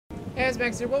Hey, it's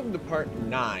Max here. Welcome to part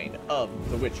 9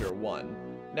 of The Witcher 1.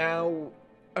 Now,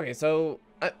 okay, so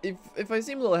if I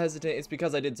seem a little hesitant, it's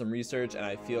because I did some research and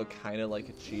I feel kind of like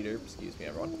a cheater. Excuse me,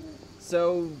 everyone.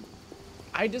 So,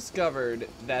 I discovered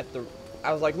that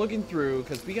I was like looking through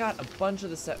because we got a bunch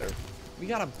of the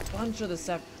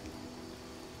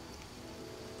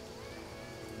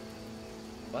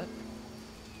What?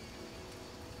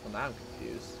 Well, now I'm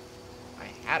confused.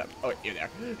 Oh, you're there.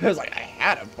 I was like, I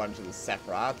had a bunch of the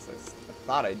Sephiroths. I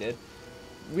thought I did.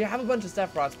 We have a bunch of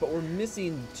Sephiroths, but we're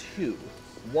missing 2.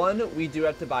 One, we do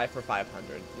have to buy for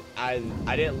 500. I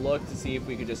didn't look to see if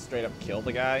we could just straight up kill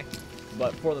the guy,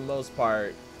 but for the most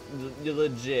part,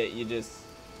 legit,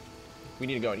 we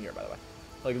need to go in here, by the way.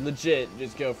 Like, legit,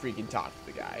 just go freaking talk to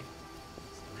the guy.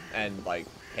 And, like,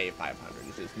 pay 500.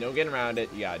 It's just no getting around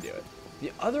it. You gotta do it.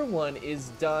 The other one is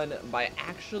done by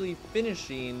actually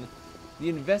finishing the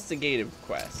investigative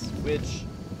quest, which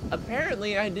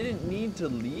apparently I didn't need to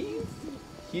leave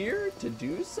here to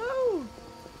do so.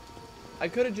 I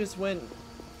could have just went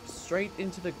straight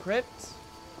into the crypt.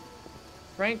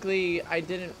 Frankly, I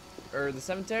didn't, or the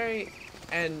cemetery,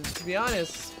 and to be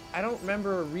honest, I don't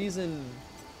remember a reason.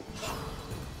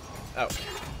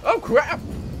 Oh crap!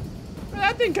 Where'd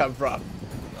that thing come from?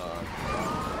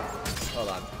 Hold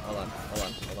on.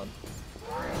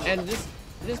 And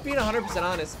just being 100%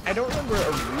 honest, I don't remember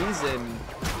a reason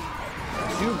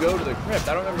to go to the crypt.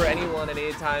 I don't remember anyone at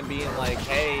any time being like,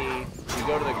 hey, you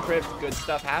go to the crypt, good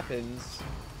stuff happens.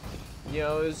 You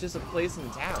know, it was just a place in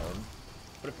town.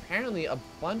 But apparently a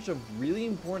bunch of really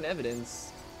important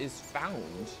evidence is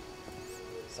found.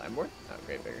 Signboard? Oh,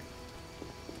 great, bigger.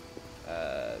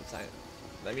 Sign.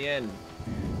 Let me in.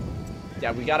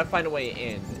 Yeah, we gotta find a way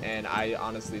in, and I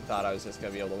honestly thought I was just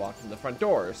gonna be able to walk from the front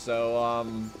door,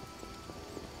 so,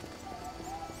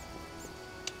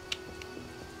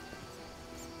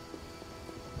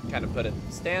 kind of put a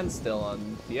standstill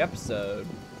on the episode.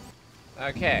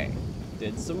 Okay,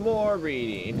 did some more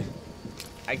reading.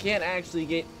 I can't actually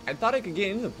get, I thought I could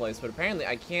get into the place, but apparently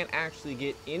I can't actually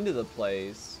get into the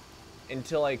place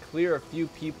until I clear a few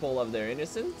people of their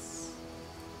innocence,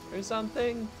 or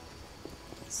something.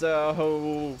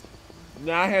 So,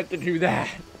 now I have to do that.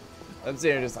 I'm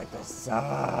sitting here just like, this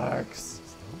sucks.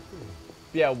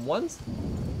 Yeah, once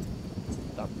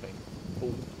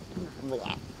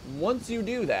you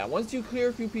do that, once you clear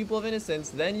a few people of innocence,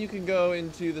 then you can go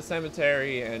into the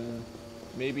cemetery and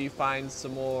maybe find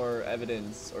some more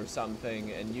evidence or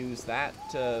something and use that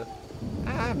to...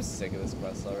 I'm sick of this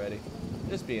quest already.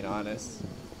 Just being honest.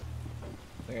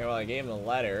 Okay, well, I gave him a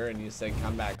letter and you said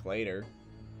come back later.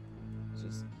 It's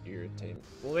just irritating.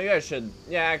 Well, maybe I should...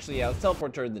 Yeah, actually, yeah, let's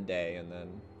teleport toward the day and then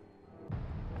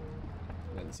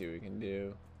see what we can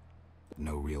do.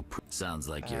 No real proof. Sounds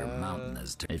like your mountain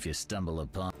is if you stumble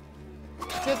upon.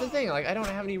 That's the thing, like I don't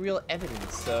have any real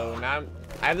evidence, so now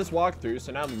I have this walkthrough,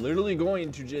 so now I'm literally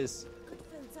going to just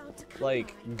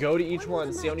like go to each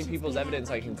one, see how many people's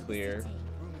evidence I can clear,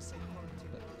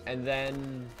 and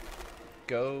then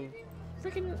go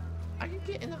freaking. I can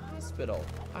get in the hospital.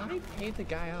 I already paid the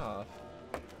guy off.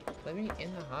 Let me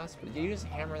in the hospital. You just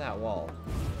hammer that wall.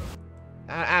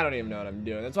 I don't even know what I'm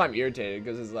doing. That's why I'm irritated,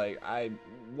 because it's like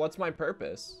what's my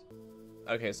purpose?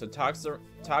 Okay, so talk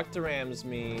to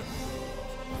Ramsey.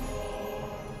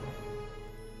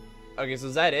 Okay, so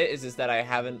is that it? Is this that I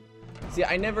haven't... See,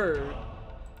 I never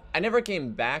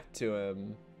came back to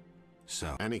him.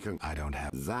 So, I don't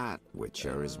have that.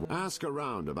 Witcher is... Ask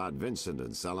around about Vincent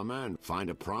and Salaman. Find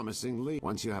a promising lead.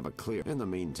 Once you have a clear... In the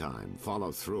meantime,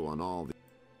 follow through on all the...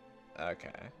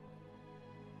 Okay.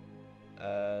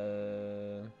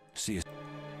 See you.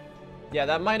 Yeah,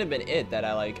 that might have been it, that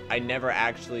I never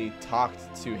actually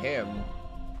talked to him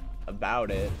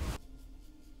about it.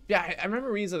 Yeah, I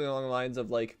remember reading something along the lines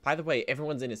of like, by the way,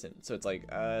 everyone's innocent. So it's like,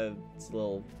 it's a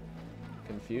little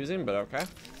confusing, but okay.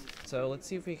 So let's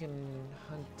see if we can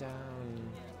hunt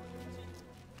down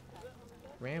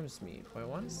Ramsey, who I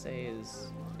want to say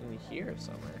is in here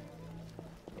somewhere.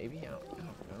 Maybe, I don't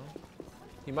know.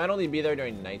 He might only be there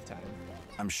during nighttime.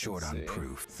 I'm short on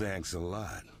proof. Thanks a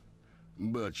lot.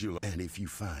 But you'll, and if you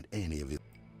find any of it.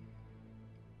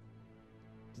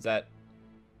 Does that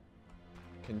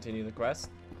continue the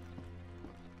quest?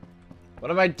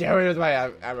 What am I doing with my...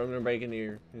 I'm gonna break into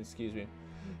your... Excuse me.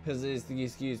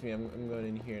 Excuse me, I'm going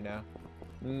in here now.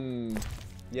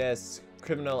 Yes,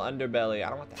 criminal underbelly. I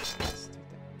don't want that axe.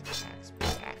 Take that axe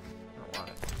back. I don't want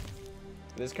it.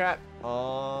 This crap,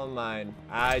 all mine.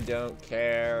 I don't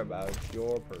care about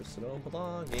your personal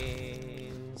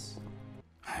belongings.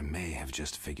 I may have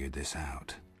just figured this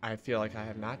out. I feel like I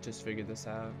have not just figured this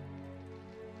out.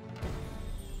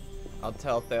 I'll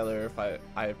tell Thaler if I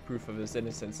have proof of his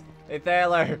innocence. Hey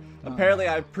Thaler, apparently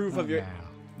I have proof of your...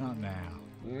 Not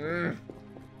now.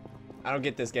 I don't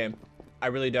get this game. I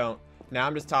really don't. Now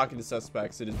I'm just talking to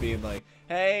suspects and just being like,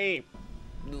 hey,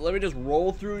 let me just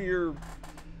roll through your...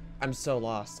 I'm so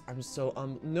lost. I'm so,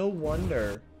 no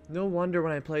wonder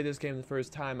when I played this game the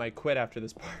first time, I quit after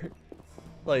this part.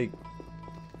 Like,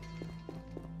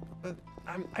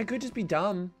 I could just be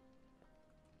dumb.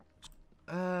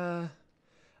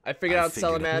 I figured out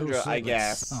Salamandra, I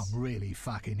guess. I'm really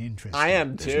fucking interested. I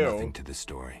am There's too. nothing to the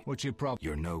story. What's your problem?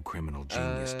 You're no criminal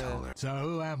genius, Toller. So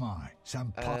who am I?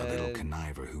 Some A little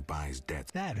conniver who buys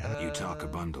debts. That You talk a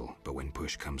bundle, but when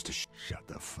push comes to shut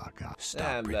the fuck up.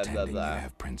 stop blah, blah, pretending blah. you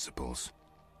have principles.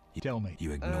 Tell me.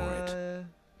 You ignore it.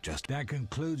 Just That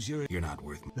concludes your... you're not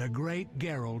worth me. The great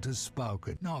Geralt has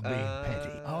spoken. Not being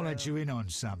petty. I'll let you in on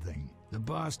something. The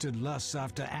bastard lusts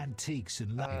after antiques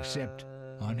and except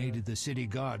I needed the city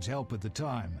guard's help at the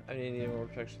time. I need more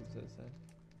protection.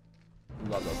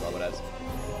 Blah blah blah. What else?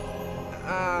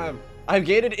 I've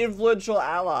gained an influential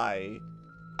ally.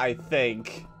 I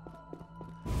think.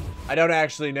 I don't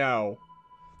actually know.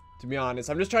 To be honest,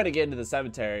 I'm just trying to get into the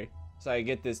cemetery so I can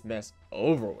get this mess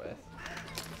over with.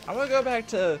 I want to go back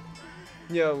to,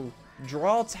 you know,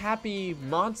 Geralt's happy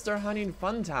monster hunting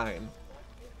fun time.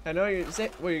 I know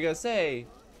what you're gonna say,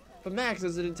 but Max,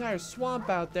 there's an entire swamp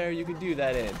out there you can do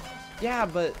that in. Yeah,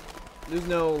 but there's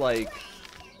no, like,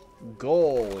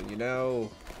 goal, you know?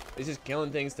 It's just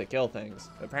killing things to kill things.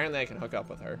 Apparently I can hook up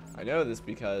with her. I know this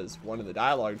because one of the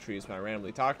dialogue trees when I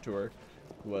randomly talked to her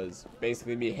was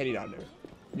basically me hitting on her.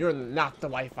 You're not the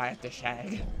wife I have to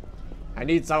shag. I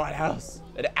need someone else.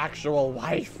 An actual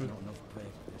wife.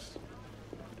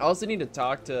 I also need to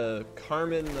talk to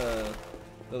Carmen,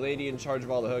 the lady in charge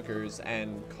of all the hookers,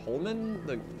 and Coleman,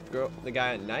 the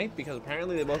guy at night, because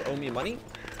apparently they both owe me money.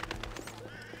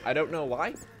 I don't know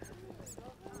why.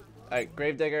 Alright,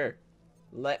 Gravedigger,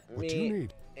 let me... What do you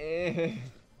need?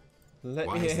 Let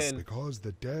Why me is this in. Because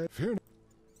the dead fear.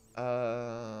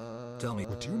 Tell me.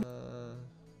 What do you...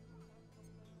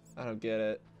 I don't get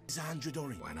it.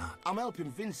 Why not? I'm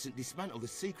helping Vincent dismantle the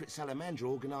secret Salamander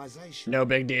organization. No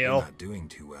big You're deal. not doing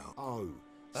too well. Oh,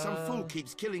 some fool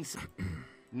keeps killing some...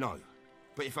 No,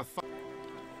 but if I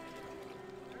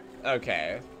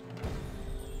Okay.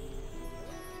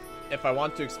 If I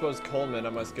want to expose Coleman,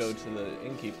 I must go to the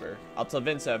innkeeper. I'll tell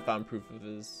Vincent I found proof of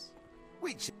his...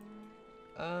 Which,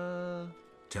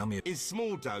 Tell me. in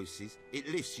small doses, it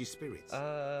lifts your spirits.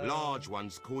 Large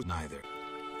ones cause... Neither.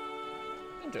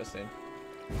 Interesting.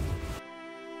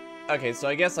 Okay, so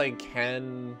I guess I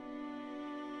can...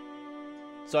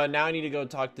 So now I need to go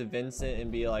talk to Vincent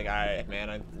and be like, alright,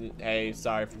 man, hey,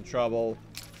 sorry for the trouble,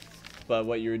 but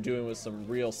what you were doing was some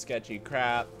real sketchy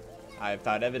crap. I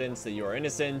found evidence that you are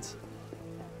innocent.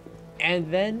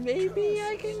 And then maybe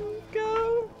I can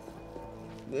go?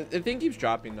 The thing keeps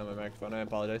dropping on my microphone, I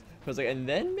apologize. I was like, and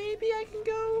then maybe I can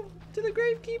go to the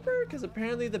Gravekeeper? Because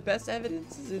apparently the best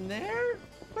evidence is in there?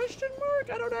 Question mark?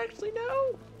 I don't actually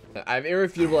know. I have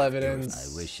irrefutable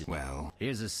evidence. I wish it. Well,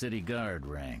 Here's a city guard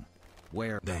ring.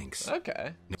 Where thanks.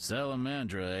 Okay.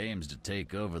 Salamandra aims to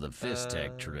take over the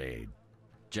Fistech trade.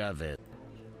 Javed.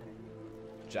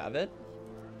 Javed?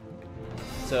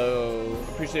 So,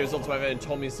 appreciate the results of my event and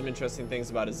told me some interesting things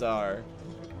about Azar.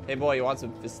 Hey boy, you want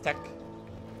some Fistech?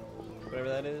 Whatever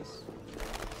that is.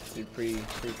 It'd be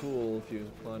pretty cool if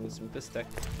you wanted some Fistech.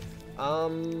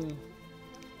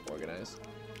 Organized.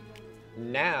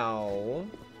 Now...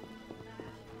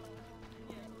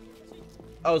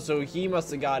 Oh, so he must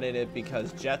have got in it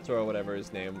because Jethro, whatever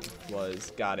his name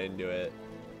was, got into it.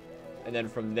 And then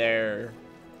from there,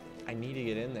 I need to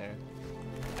get in there.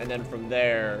 And then from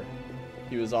there,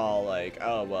 he was all like,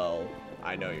 oh, well,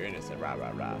 I know you're innocent, rah,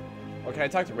 rah, rah. Or can I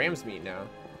talk to Ramsmeat now?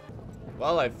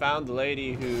 Well, I found the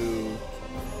lady who...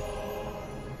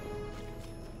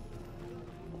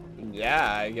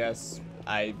 Yeah, I guess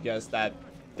that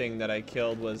thing that I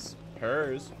killed was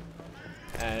hers.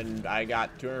 And I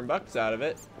got $200 out of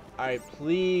it. Alright,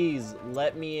 please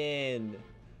let me in.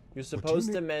 You're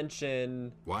supposed to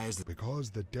mention... Why is the...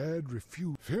 Because the dead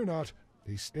refuse. Fear not.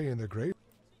 They stay in the grave.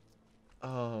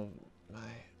 Oh, my...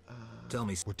 Tell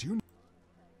me. What do you need?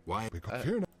 Why? Because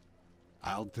fear not.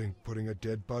 I'll Think putting a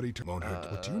dead body to... Won't hurt.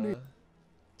 What do you need?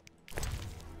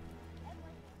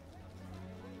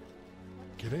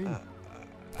 Get in.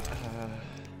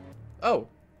 Oh.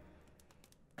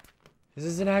 This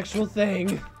is an actual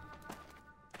thing.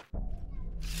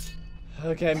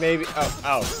 Okay, maybe...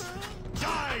 Oh.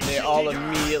 They all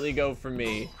immediately go for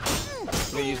me.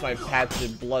 I'm gonna use my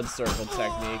patented blood circle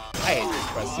technique. I hate this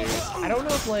quest series. I don't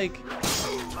know if, like,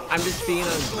 I'm just being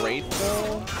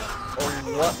ungrateful or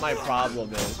what my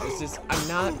problem is. It's just I'm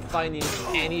not finding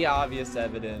any obvious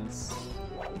evidence.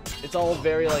 It's all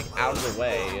very like out of the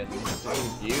way and just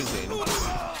confusing.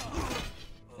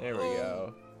 There we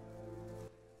go.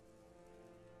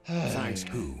 Thanks,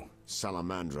 who?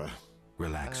 Salamandra.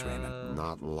 Relax, Raymond.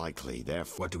 Not likely.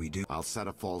 Therefore, What do we do? I'll set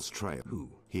a false trail. Who?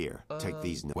 Here, take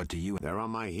these. What do you? They're on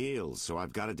my heels, so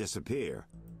I've got to disappear.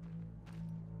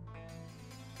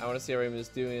 I want to see how Raymond is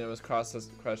doing. I must cross this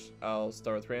question. I'll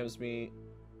start with Ram's meat.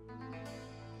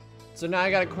 So now I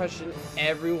gotta question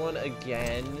everyone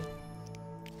again.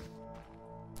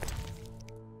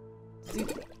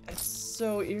 Dude, that's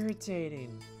so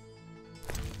irritating.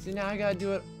 See, now I gotta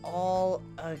do it all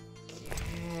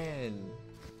again.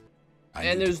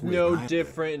 And there's no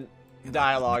different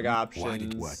dialogue options. Why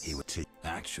did what he would take?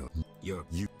 Actually, you.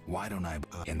 Why don't I?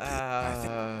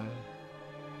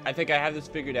 I think I have this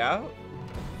figured out.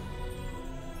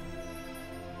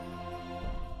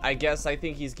 I guess I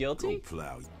think he's guilty.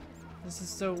 This is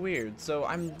so weird. So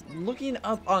I'm looking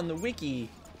up on the wiki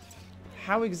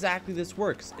how exactly this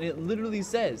works, and it literally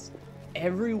says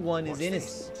everyone is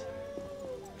innocent.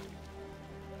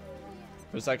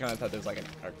 For a second I thought there was like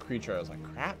a creature. I was like,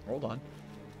 crap, hold on.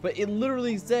 But it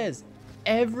literally says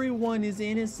everyone is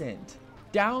innocent.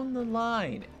 Down the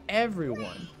line,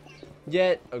 everyone.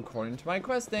 Yet, according to my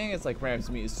quest thing, it's like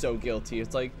Ramsey is so guilty.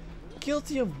 It's like,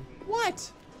 guilty of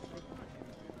what?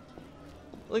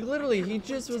 Like literally, he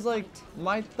just was like,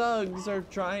 my thugs are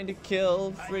trying to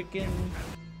kill freaking...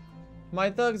 My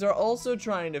thugs are also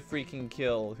trying to freaking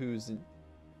kill who's...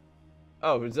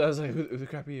 Oh, I was like, who the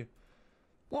crap are you?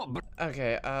 What?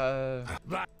 Okay,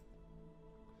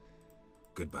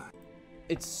 Goodbye.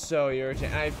 it's so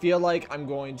irritating. I feel like I'm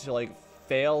going to like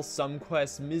fail some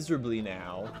quests miserably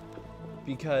now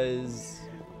because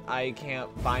I can't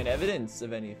find evidence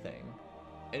of anything.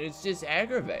 And it's just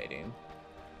aggravating.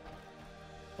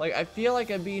 Like, I feel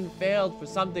like I'm being failed for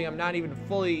something I'm not even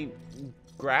fully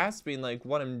grasping, like,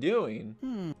 what I'm doing.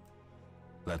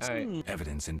 That's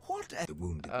evidence in what the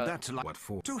wounded. That's a lot. What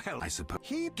for? To hell, I suppose.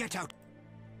 He get out.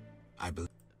 I believe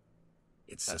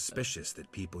it's suspicious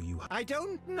that people you. I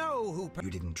don't know who.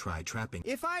 You didn't try trapping.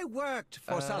 If I worked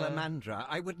for Salamandra,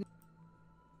 I would.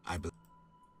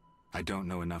 I don't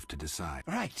know enough to decide.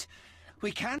 Right,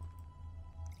 we can't.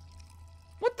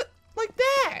 What the? Like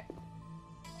that?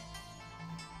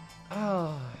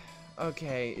 Oh,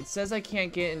 okay. It says I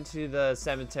can't get into the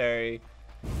cemetery.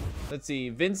 Let's see.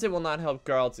 Vincent will not help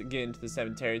Geralt get into the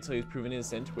cemetery until he's proven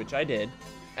innocent, which I did.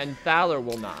 And Thaler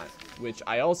will not, which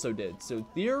I also did. So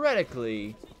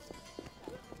theoretically,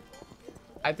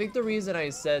 I think the reason I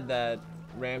said that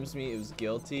Ramsmeat was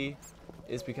guilty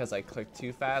is because I clicked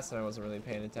too fast and I wasn't really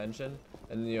paying attention.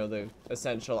 And, you know, the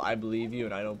essential I believe you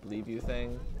and I don't believe you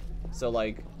thing. So,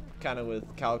 like, kind of with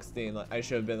Kalkstein, like, I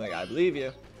should have been like, I believe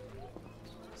you.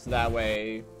 So that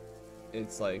way,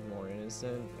 it's, like, more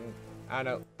innocent. I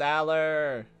don't know.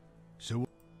 Thaler! So,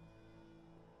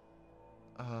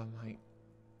 My...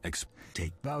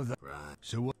 Take both. right.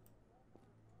 So what?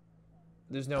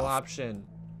 There's no option.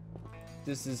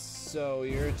 This is so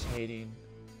irritating.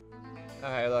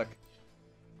 Alright, look.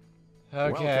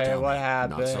 Okay, what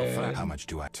happened? Not so fast. How much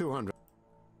do I? 200.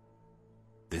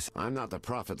 This. I'm not the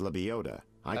prophet Lebioda.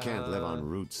 I can't live on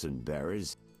roots and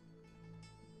berries.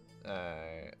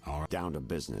 Alright. All right. Down to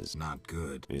business. Not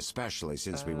good. Especially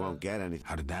since we won't get anything.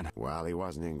 How did that happen? Well, he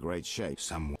wasn't in great shape.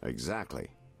 Some. Exactly.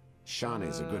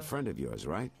 Shawnee's a good friend of yours,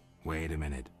 right? Wait a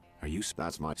minute. Are you?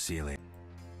 That's my... See you later.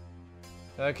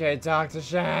 Okay, talk to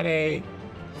Shani.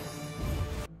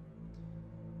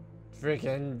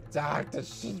 Freaking Dr.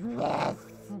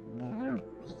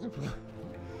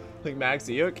 Like, Max,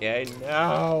 are you okay?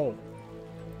 No.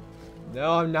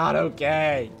 No, I'm not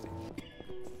okay.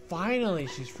 Finally,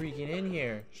 she's freaking in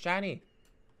here. Shani.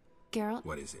 Geralt,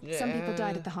 What is it? Yeah. some people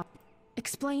died at the hospital.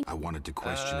 Explain. I wanted to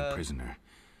question a prisoner.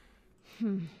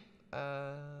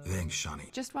 Thanks, Shawnee.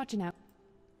 Just watching out.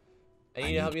 I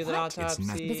need to help you with an What? It's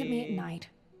autopsy. Visit me at night.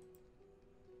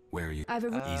 Where are you? I have a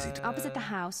room Easy to. opposite the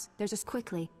house. There's just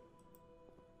quickly.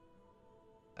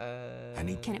 I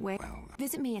need. Can it wait? Well,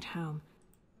 Visit me at home.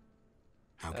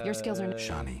 how can Your skills are.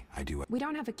 Shawnee, I do. We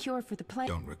don't have a cure for the plague.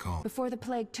 Don't recall. Before the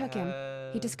plague took him,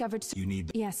 he discovered. You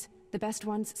need. Yes, the best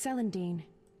one's Celandine.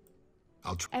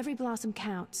 I'll try. Every blossom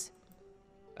counts.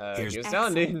 Here's- Here's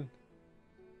Celandine.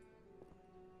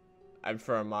 I'm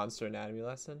for a monster anatomy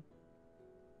lesson.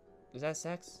 Is that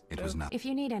sex? It was not. If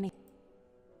you need any.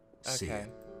 See Okay.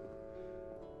 ya.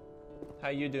 How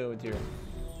you doing with your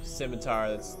scimitar?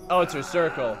 That's it's your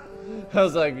circle. I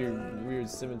was like your weird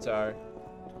scimitar.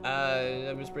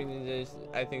 I'm just bringing this.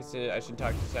 I think I should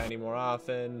talk to Shiny more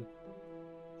often.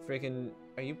 Freaking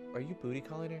Are you booty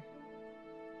calling her?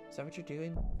 Is that what you're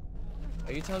doing?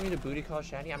 Are you telling me to booty call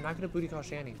Shani? I'm not gonna booty call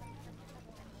Shani.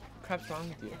 What crap's wrong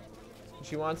with you?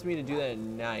 She wants me to do that at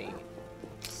night.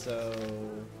 So,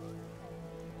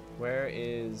 where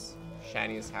is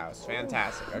Shani's house?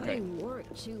 Fantastic. Okay. You work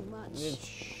too much.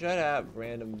 Shut up,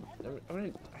 random.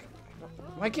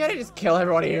 Why can't I just kill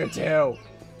everyone here too?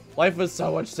 Life was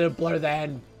so much simpler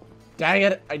then. Dang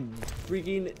it! I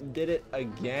freaking did it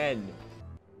again.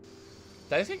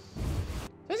 Did I just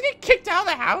get kicked out of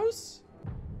the house?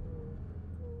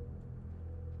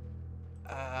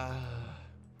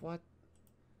 What?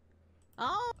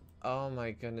 Oh. Oh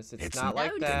my goodness, it's not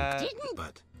like that. Didn't.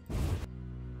 But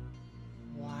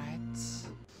What?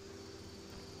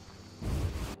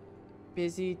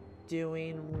 Busy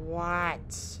doing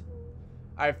what?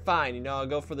 Alright, fine. You know, I'll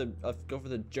go for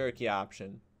the jerky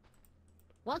option.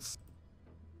 What's?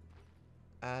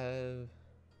 I'm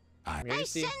I here to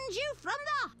see. Send you from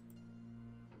the.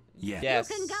 Yes.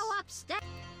 You can go upstairs.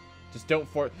 Just don't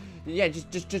yeah,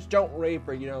 just don't rape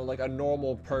her, you know, like a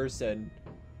normal person.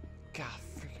 God,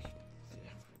 freaking.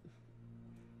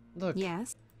 Look.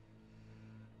 Yes.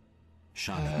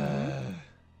 Shani,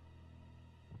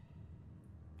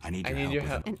 I need your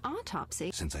help. An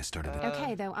autopsy? Since I started.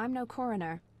 Okay, though, I'm no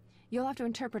coroner. You'll have to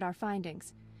interpret our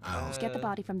findings. Get the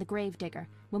body from the gravedigger.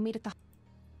 We'll meet at the...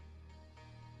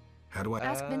 How do I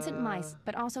Ask Vincent Mice,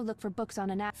 but also look for books on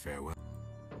anatomy. farewell?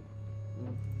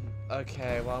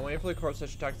 Okay, while I'm waiting for the corpse, I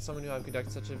should talk to someone who have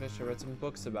conducted such a adventure, read some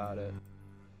books about it.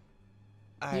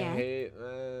 I hate...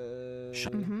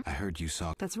 I heard you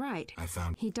saw... That's right. I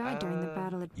found... He died during the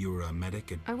battle at... You were a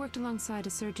medic at... I worked alongside a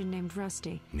surgeon named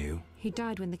Rusty. New? He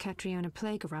died when the Catriona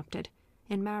plague erupted.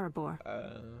 In Maribor.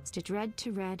 Stitch red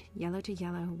to red, yellow to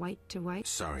yellow, white to white.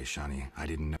 Sorry, Shani. I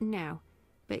didn't know. No.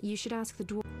 But you should ask the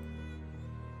dwarf.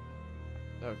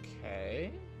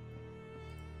 Okay.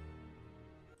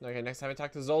 Okay, next time I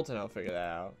talk to Zoltan, I'll figure that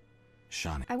out.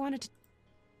 Shani. I wanted to...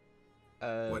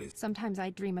 What is... Sometimes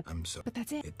I dream of... I'm sorry. But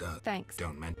that's it. It does. Thanks.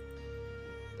 Don't mention...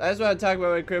 I just want to talk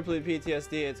about my crippling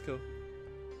PTSD. It's cool.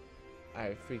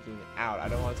 Alright, freaking out. I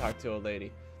don't want to talk to old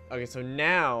lady. Okay, so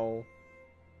now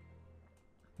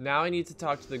I need to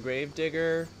talk to the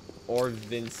gravedigger or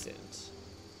Vincent.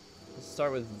 Let's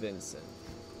start with Vincent.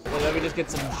 Well, let me just get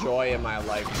some joy in my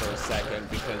life for a second,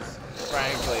 because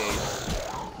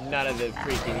frankly, none of it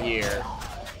freaking here.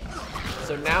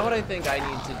 So now what I think I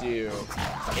need to do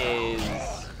is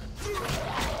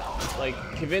like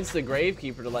convince the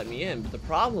gravekeeper to let me in. But the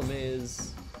problem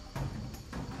is,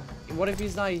 what if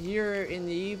he's not here in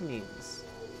the evenings?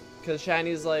 Because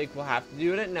Shani's like, we'll have to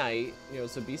do it at night, you know,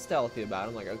 so be stealthy about it.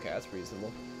 I'm like, okay, that's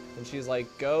reasonable. And she's like,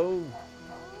 go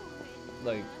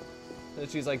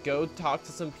talk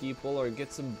to some people or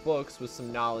get some books with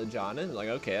some knowledge on it. I'm like,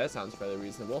 okay, that sounds fairly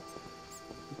reasonable.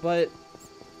 But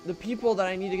the people that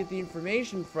I need to get the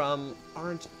information from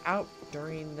aren't out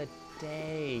during the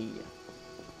day.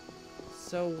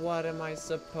 So what am I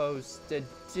supposed to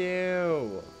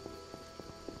do?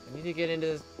 I need to get into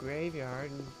this graveyard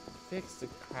and fix the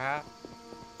crap.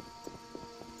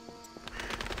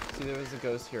 See, there was a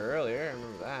ghost here earlier, I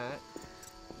remember that.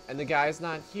 And the guy's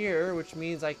not here, which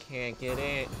means I can't get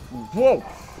in. Whoa!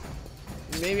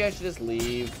 Maybe I should just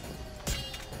leave.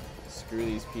 Screw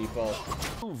these people.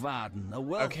 Varden, a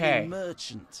wealthy Okay.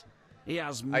 merchant. He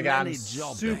has I got many him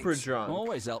job super eggs. drunk.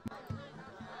 Always help.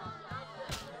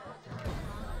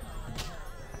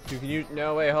 Can you?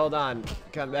 No, wait, hold on.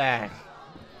 Come back.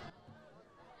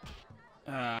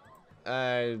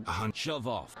 Shove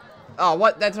off. Oh,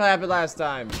 what? That's what happened last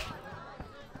time.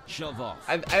 Shove off.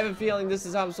 I have a feeling this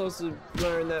is how I'm supposed to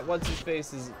learn that what's his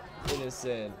face is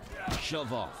innocent.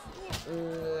 Shove off.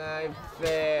 I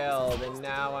failed, and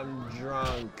now I'm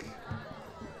drunk.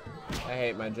 I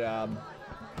hate my job.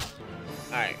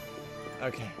 Alright.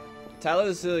 Okay. Tyler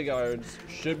the Silly Guards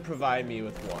should provide me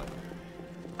with one.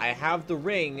 I have the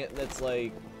ring that's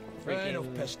like freaking...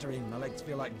 Enough pestering, my legs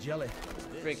feel like jelly.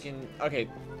 Freaking... Okay.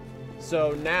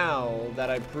 So now that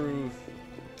I've proven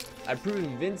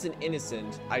Vincent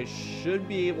innocent, I should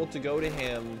be able to go to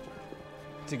him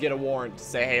to get a warrant to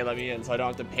say, hey, let me in, so I don't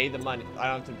have to pay the money. I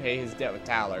don't have to pay his debt with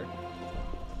Tyler.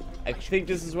 I think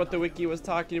this is what the wiki was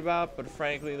talking about, but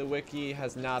frankly, the wiki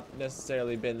has not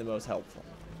necessarily been the most helpful.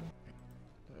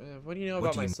 What do you know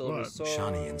about my silver sword?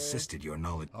 Shani insisted your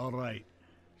knowledge. All right.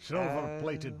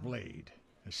 Silver-plated blade.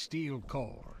 A steel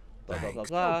core. Blah, blah, blah,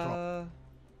 blah.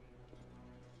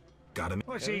 Got him.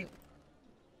 What's he?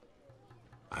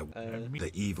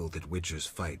 The evil that witchers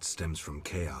fight stems from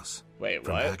chaos. Wait,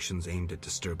 from what? actions aimed at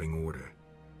disturbing order.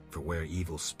 For where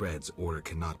evil spreads, order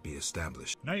cannot be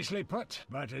established. Nicely put,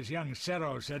 but as young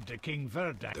Cerro said to King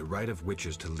Verda, The right of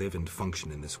witchers to live and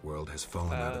function in this world has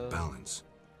fallen out of balance,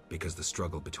 because the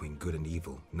struggle between good and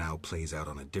evil now plays out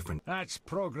on a different... That's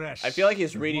progress. I feel like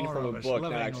he's With reading more from a of us book,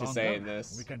 not living actually longer, saying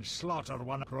this. We can slaughter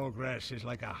one. Progress is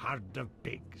like a herd of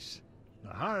pigs.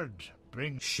 The herd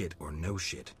brings... Shit or no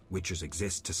shit, witchers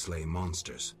exist to slay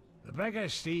monsters. The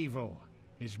biggest evil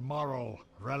is moral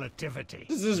relativity.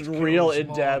 This is which real kills in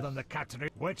more depth. than the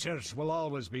category. Witchers will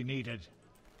always be needed.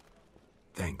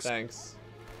 Thanks. Thanks.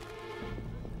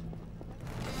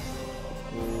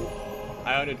 Ooh.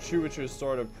 I own a true witcher's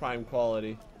sword of prime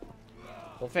quality.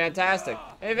 Well, fantastic.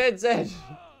 Hey, Vincent!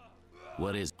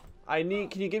 What is... Can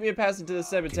you get me a pass into the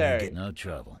cemetery? No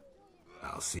trouble.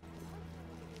 I'll see.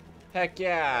 Heck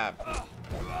yeah.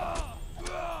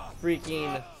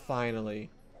 Freaking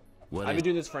finally. I've been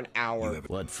doing this for an hour.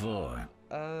 What for?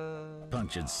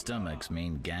 Punctured stomachs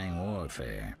mean gang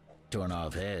warfare. Torn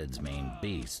off heads mean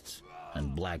beasts.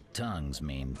 And black tongues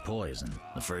mean poison.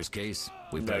 The first case,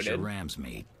 we pressure ram's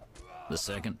meat. The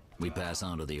second, we pass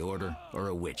on to the order or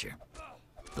a witcher.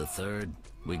 The third,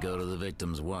 we go to the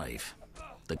victim's wife.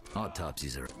 The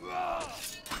autopsies are...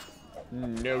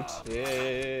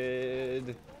 Noted.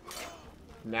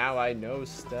 Now I know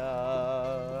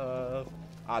stuff.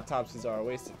 Autopsies are a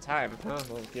waste of time, huh?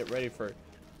 Well, get ready for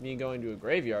me going to a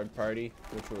graveyard party,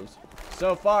 which was,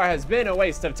 so far, has been a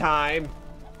waste of time.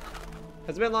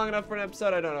 Has it been long enough for an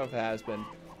episode? I don't know if it has been.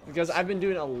 Because I've been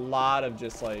doing a lot of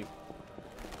just like,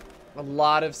 a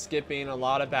lot of skipping, a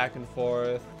lot of back and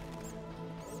forth.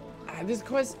 This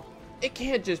quest, it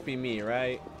can't just be me,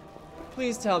 right?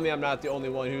 Please tell me I'm not the only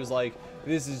one who's like,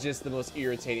 this is just the most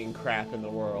irritating crap in the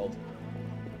world.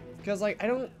 Because like, I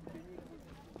don't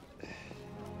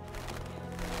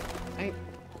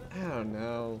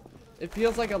know. It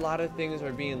feels like a lot of things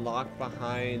are being locked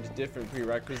behind different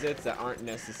prerequisites that aren't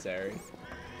necessary.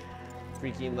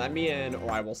 Freaking let me in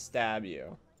or I will stab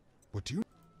you. What do you...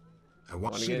 I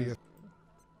want to get... I Here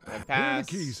are pass.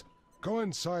 the keys. Go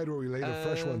inside where we lay the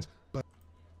fresh ones, but...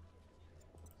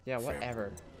 Yeah,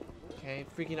 whatever. Okay,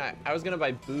 freaking I was gonna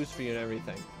buy boost for you and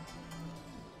everything.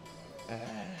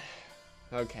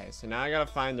 Okay, so now I gotta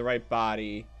find the right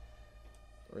body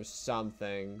or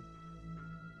something.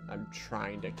 I'm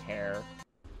trying to care.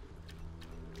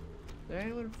 Is there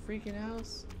anyone freaking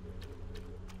else?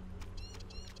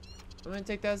 I'm gonna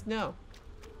take that as no.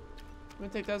 I'm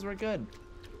gonna take that as we're good.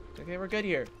 Okay, we're good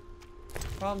here.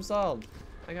 Problem solved.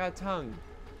 I got a tongue.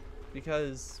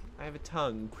 Because I have a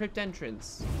tongue. Crypt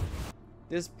entrance.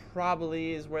 This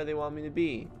probably is where they want me to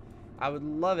be. I would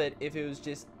love it if it was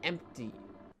just empty.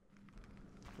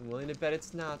 I'm willing to bet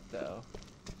it's not, though.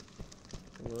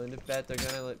 I'm willing to bet they're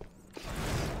gonna let...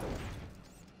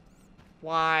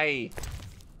 Why?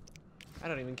 I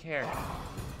don't even care.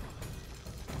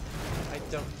 I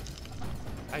don't...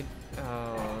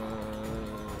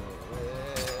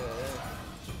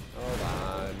 Hold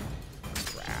on.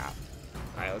 Crap.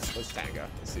 Alright, let's tango.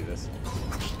 Let's see this.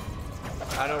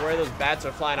 I don't know where those bats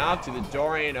are flying off to. The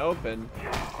door ain't open.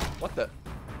 What the?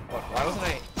 What, why wasn't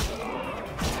I?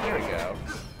 There we go.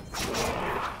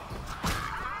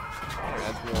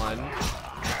 That's one.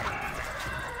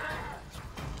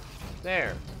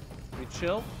 There. We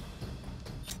chill?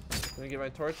 Let me get my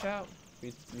torch out.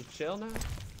 We chill now?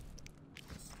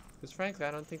 Because frankly,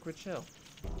 I don't think we're chill.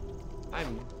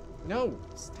 No!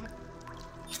 Stop.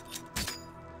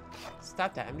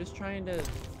 Stop that. I'm just trying to...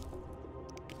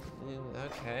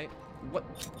 Okay. What?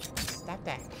 Stop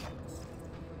that.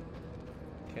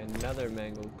 Okay, another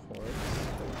mangled corpse.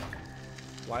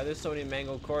 Why are there so many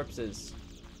mangled corpses?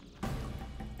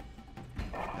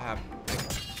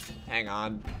 Hang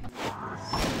on.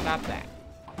 Stop that.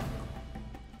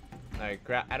 Alright,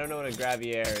 I don't know what a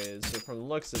gravier is, but from the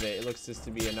looks of it, it looks just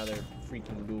to be another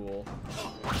freaking ghoul.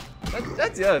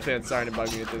 That's the other thing that's starting to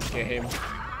bug me with this game.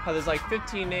 How there's like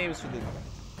 15 names for the...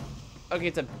 Okay,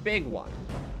 it's a big one.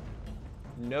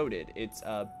 Noted, it's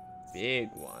a big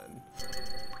one.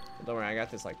 But don't worry, I got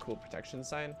this like cool protection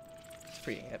sign. It's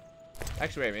pretty hip.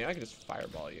 Actually, wait, maybe I can just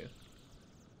fireball you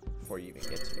before you even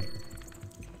get to me.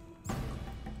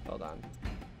 Hold on.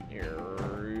 Here,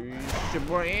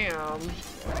 shabam.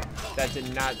 That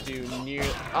did not do near.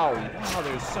 Oh wow,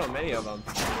 there's so many of them.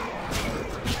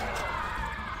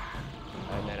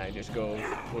 And then I just go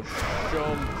push,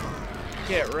 jump,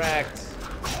 get wrecked.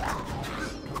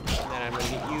 And then I'm gonna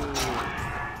get you.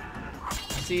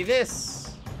 See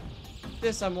this?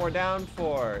 This I'm more down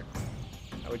for.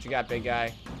 Oh, what you got, big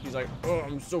guy? He's like, oh,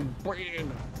 I'm so big.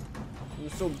 I'm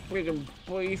so big and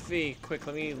beefy. Quick,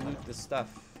 let me loot the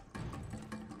stuff.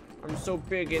 I'm so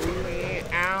big and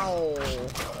ow.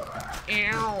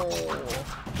 Ow.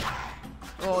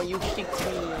 Oh, you kicked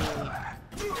me.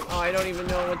 Oh, I don't even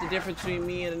know what the difference between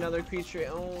me and another creature.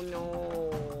 Oh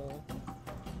no.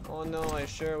 Oh no, I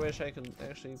sure wish I could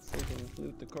actually freaking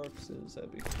loot the corpses.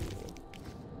 That'd be cool.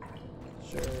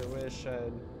 Sure wish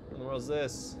I'd. What in the world is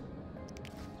this?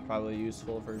 It's probably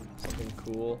useful for something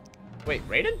cool. Wait,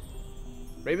 Raiden?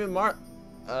 Raven Mar.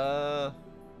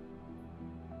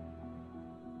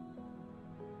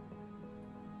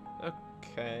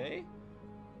 Okay.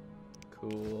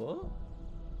 Cool.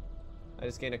 I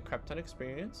just gained a crap ton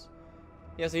experience.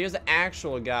 Yeah, so here's the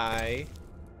actual guy.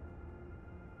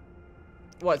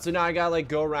 What, so now I gotta like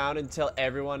go around and tell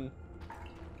everyone.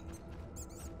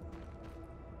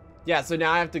 Yeah, so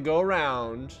now I have to go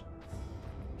around.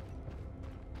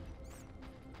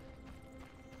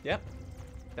 Yep.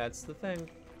 That's the thing.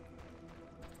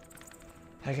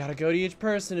 I gotta go to each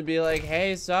person to be like,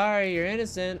 hey, sorry, you're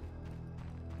innocent.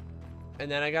 And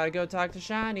then I gotta go talk to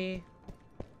Shiny.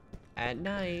 At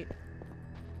night.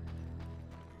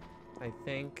 I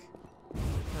think.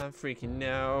 I freaking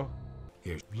know.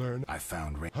 Here, learn. I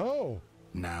found Ray. How?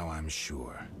 Now I'm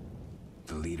sure.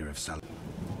 The leader of Sal.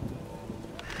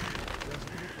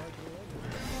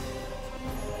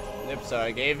 Yep, so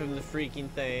I gave him the freaking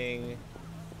thing.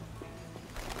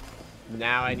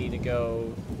 Now I need to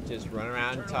go just run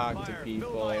around and talk to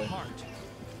people. Or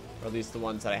at least the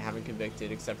ones that I haven't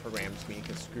convicted, except for Ramsmeat,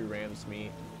 because screw Ramsmeat.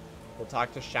 We'll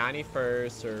talk to Shiny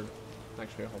first, or...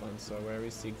 Actually, hold on. So, where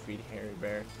is Siegfried Hairy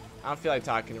Bear? I don't feel like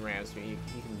talking to Ramsmeat.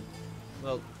 He can...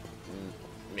 Well,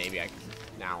 maybe I can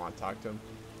now want to talk to him.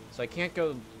 So I can't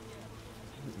go...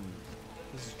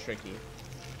 This is tricky.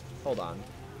 Hold on.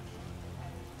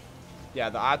 Yeah,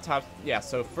 the autopsy... Yeah,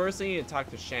 so first I need to talk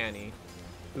to Shani,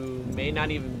 who may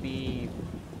not even be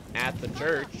at the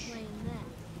church.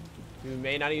 Who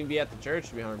may not even be at the church,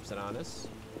 to be 100% honest.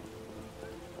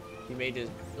 He may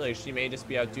just... Like, she may just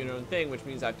be out doing her own thing, which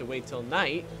means I have to wait till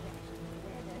night.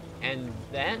 And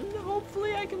then,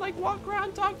 hopefully, I can, like, walk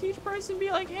around, talk to each person,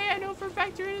 be like, hey, I know for a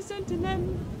fact you're innocent, and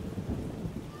then...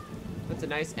 That's a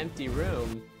nice empty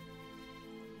room.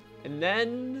 And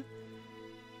then...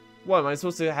 What, am I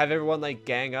supposed to have everyone, like,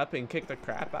 gang up and kick the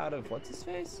crap out of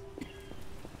what's-his-face?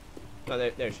 Oh,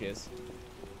 there she is.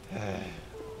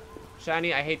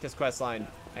 Shiny, I hate this quest line.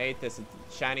 I hate this.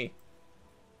 Shiny.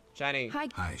 Shiny. Hi.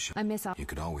 I miss all. You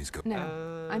could always go.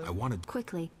 No, I wanted...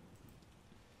 Quickly.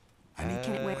 I need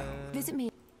Can it wait? Visit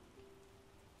me.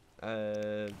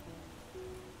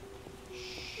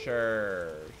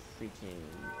 Sure. Freaking...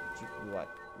 What?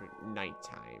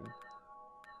 Nighttime.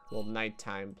 Well,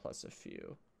 nighttime plus a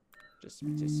few. Just to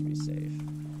be safe.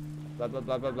 Blah, blah,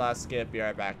 blah, blah, blah. Skip. Be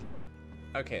right back.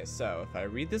 Okay, so if I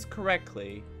read this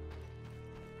correctly,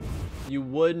 you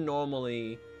would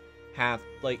normally have,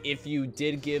 like, if you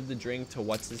did give the drink to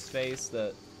what's-his-face,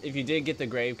 if you did get the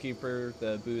Gravekeeper,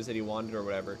 the booze that he wanted or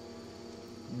whatever,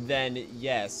 then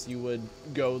yes, you would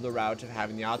go the route of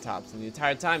having the autopsy. And the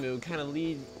entire time, it would kind of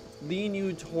lean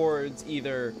you towards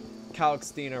either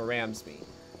Calixtine or Ramsmeat.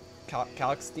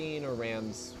 Calixtine or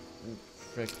Rams...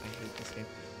 Frick, I hate this game.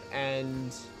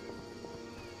 And...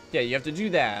 yeah, you have to do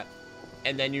that.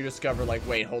 And then you discover, like,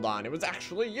 wait, hold on. It was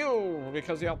actually you!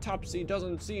 Because the autopsy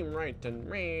doesn't seem right and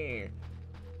me.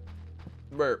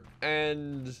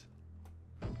 And...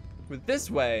 with this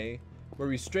way, where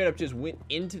we straight up just went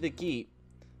into the keep,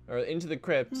 or into the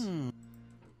crypt.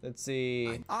 Let's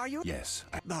see. Are you? Yes.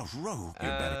 The rogue. You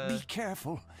better be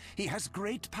careful. He has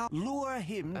great power. Lure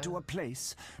him to a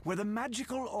place where the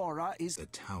magical aura is the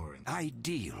tower.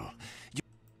 Ideal.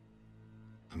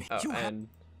 I mean, you have...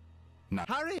 Not.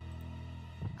 Hurry!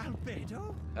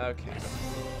 Albedo? Okay.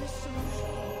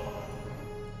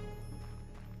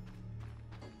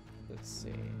 Let's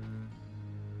see.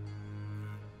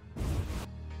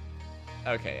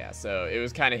 Okay, yeah, so it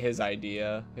was kind of his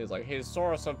idea. He was like, his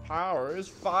source of power is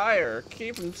fire.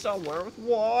 Keep him somewhere with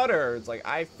water. It's like,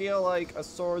 I feel like a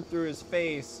sword through his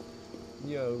face,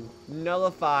 you know,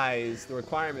 nullifies the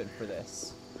requirement for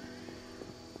this.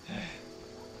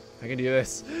 I can do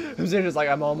this. I'm serious, like,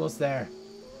 I'm almost there.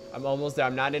 I'm almost there.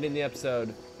 I'm not ending the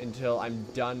episode until I'm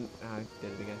done. I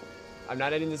did it again. I'm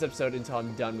not ending this episode until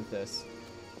I'm done with this.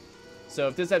 So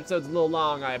if this episode's a little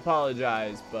long, I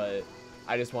apologize, but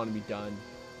I just want to be done.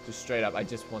 Just straight up, I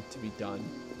just want to be done.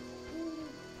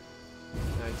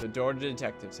 Alright, so door to the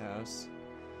detective's house.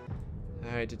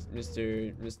 Alright,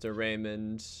 Mr.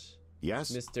 Raymond.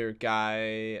 Yes? Mr.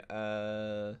 Guy,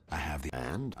 I have the...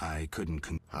 And? I couldn't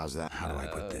how's that? How do I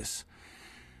put this?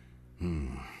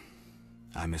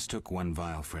 I mistook one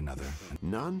vial for another.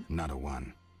 None? Not a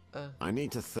one. I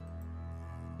need to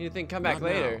You think come back Not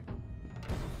later?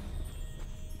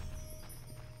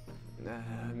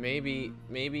 Maybe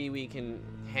we can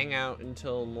hang out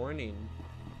until morning.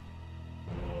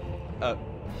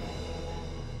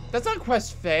 That's not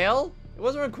quest fail. It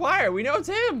wasn't required. We know it's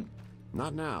him.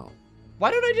 Not now.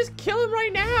 Why don't I just kill him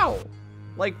right now?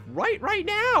 Like right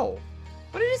now.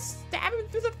 Why don't I just stab him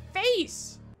through the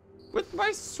face with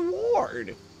my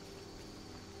sword?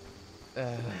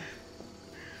 And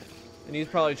he's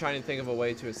probably trying to think of a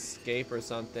way to escape or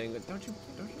something. But don't you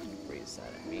raise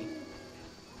that at me?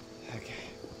 Okay.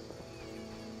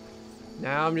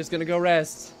 Now I'm just gonna go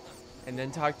rest, and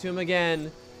then talk to him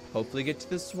again. Hopefully get to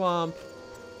the swamp.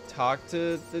 Talk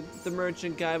to the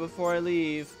merchant guy before I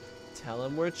leave. Tell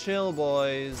him we're chill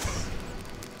boys.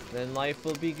 Then life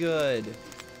will be good.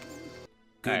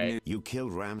 Good Right. news. You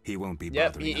killed Ram. He won't be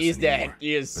Yep, bothering us he's dead. anymore.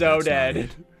 He is But so that's not dead.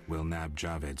 it. We'll nab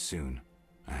Javed soon.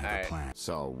 I have Alright. a plan.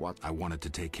 So what? I wanted to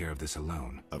take care of this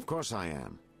alone. Of course I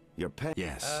am. Your pet.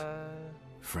 Yes.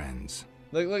 Friends.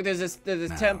 Look, there's this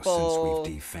Now, temple. since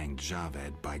we've defanged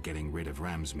Javed by getting rid of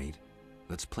Ram's meat,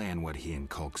 let's plan what he and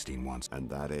Kalkstein wants. And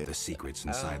that is? The secrets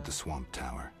inside the swamp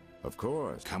tower. Of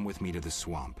course. Come with me to the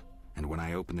swamp, and when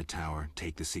I open the tower,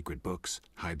 take the secret books,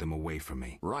 hide them away from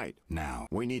me. Right. Now.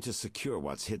 We need to secure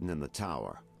what's hidden in the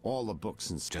tower. All the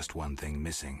books and... Just one thing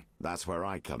missing. That's where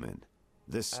I come in.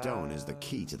 This stone is the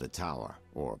key to the tower,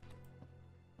 or...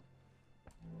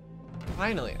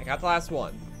 Finally, I got the last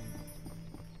one.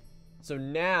 So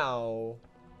now...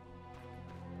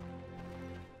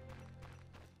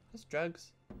 That's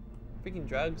drugs. Freaking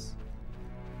drugs.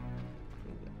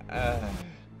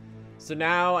 So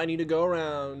now I need to go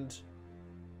around.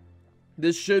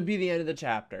 This should be the end of the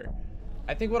chapter.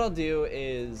 I think what I'll do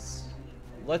is...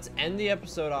 Let's end the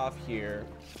episode off here.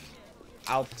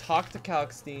 I'll talk to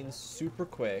Kalkstein super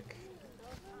quick.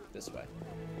 This way.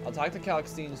 I'll talk to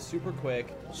Kalkstein super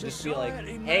quick. Just be like,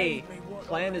 hey,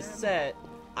 plan is set.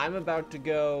 I'm about to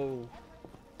go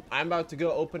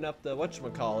open up the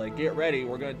whatchamacallit. Get ready.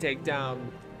 We're gonna take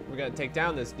down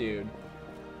this dude.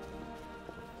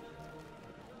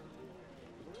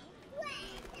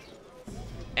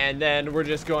 And then we're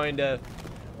just going to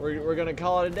we're gonna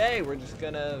call it a day. We're just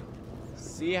gonna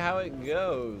see how it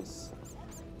goes.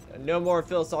 No more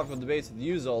philosophical debates with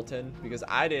you, Zoltan, because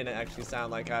I didn't actually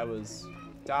sound like I was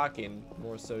talking,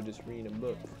 more so just reading a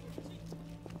book.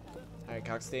 Alright,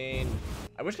 Kalkstein.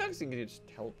 I wish Kalkstein could just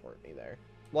teleport me there.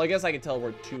 Well, I guess I could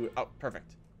teleport to... Oh,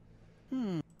 perfect.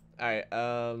 Alright,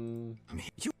 No.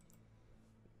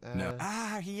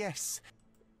 Yes.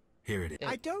 Here it is.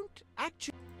 I don't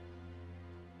actually...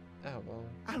 Oh, well.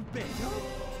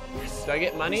 Albedo? Do I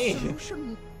get money?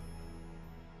 Solution.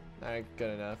 Alright,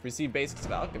 good enough. Receive basics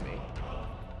of alchemy.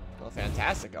 Well,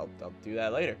 fantastic. I'll do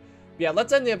that later. But yeah,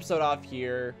 let's end the episode off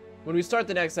here. When we start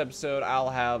the next episode, I'll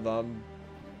have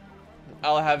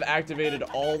activated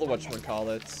all the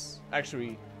whatchamacallits.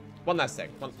 Actually, one last thing.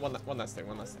 One last thing.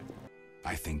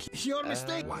 I think Your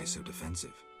mistake. Why so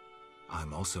defensive?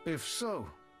 I'm also... If so.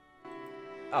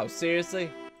 Oh,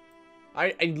 seriously?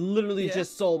 I literally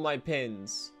just sold my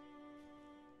pins.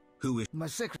 Who is... My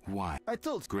secret. Why? I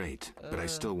told. Great, but I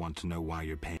still want to know why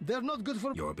you're paying... They're not good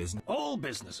for Your business? All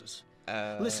businesses.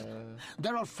 Listen,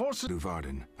 there are forces...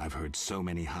 Duvarden, I've heard so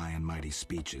many high and mighty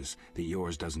speeches that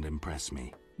yours doesn't impress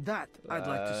me. That I'd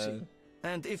like to see.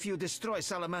 And if you destroy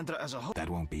Salamandra as a whole... That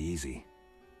won't be easy.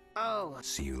 Oh.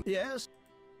 See you. Yes?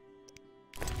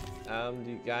 Do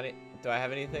you got it? Do I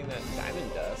have anything that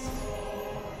diamond dust?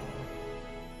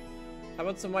 How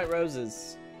about some white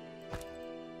roses?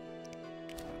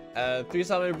 3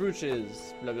 salamander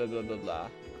brooches. Blah, blah, blah, blah, blah.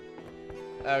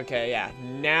 Okay, yeah.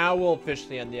 Now we'll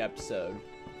officially end the episode.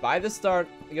 By the start,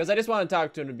 because I just want to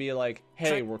talk to him to be like,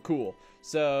 hey, we're cool.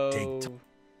 So...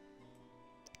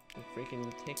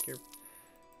 Freaking take your...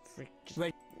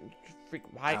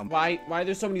 Why are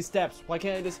there so many steps? Why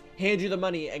can't I just hand you the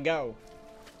money and go?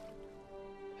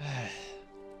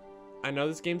 I know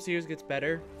this game series gets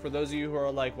better. For those of you who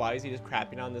are like, why is he just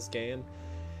crapping on this game?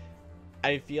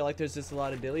 I feel like there's just a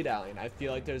lot of dilly-dallying. I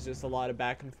feel like there's just a lot of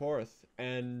back and forth.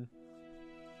 And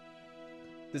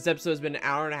this episode has been an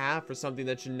hour and a half for something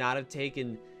that should not have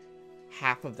taken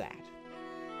half of that.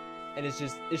 And it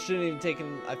shouldn't even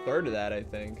taken a third of that, I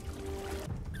think.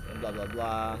 And blah, blah,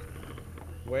 blah.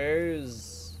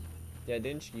 Where's... Yeah,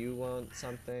 didn't you want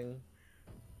something?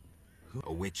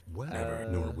 A witch, whatever,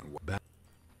 nor back.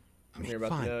 You're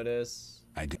about to notice.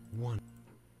 I do one.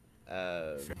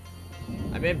 I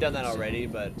may have done that already,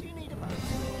 but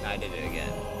I did it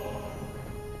again.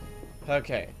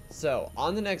 Okay, so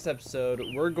on the next episode,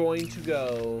 we're going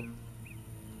to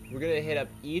hit up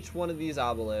each one of these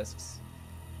obelisks,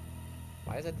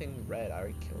 Why is that thing red? I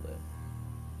already killed it.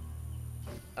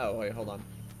 Oh, wait, hold on.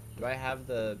 Do I have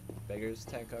the beggar's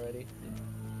tech already?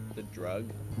 The drug?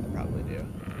 I probably do.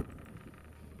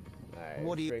 Alright,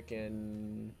 What do you...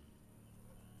 freaking...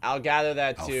 I'll gather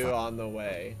that too on the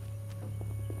way.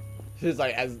 Just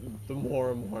like, as the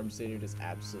more and more I'm seeing you just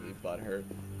absolutely butthurt.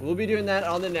 We'll be doing that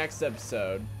on the next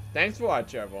episode. Thanks for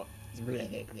watching, everyone.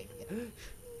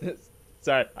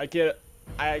 Sorry, I can't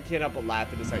help but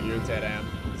laugh at just how irritated I am.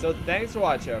 So thanks for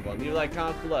watching, everyone. Leave a like,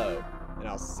 comment below, and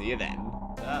I'll see you then.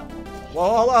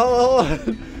 Whoa,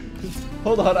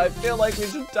 hold on, I feel like we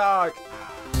should talk.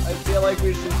 I feel like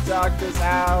we should talk this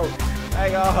out.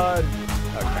 Hang on.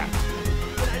 Oh crap.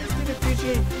 But I just didn't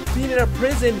appreciate being in a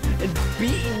prison and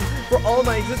beaten for all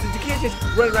my existence. You can't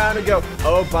just run around and go,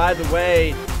 oh, by the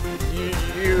way,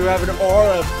 you have an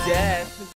aura of death.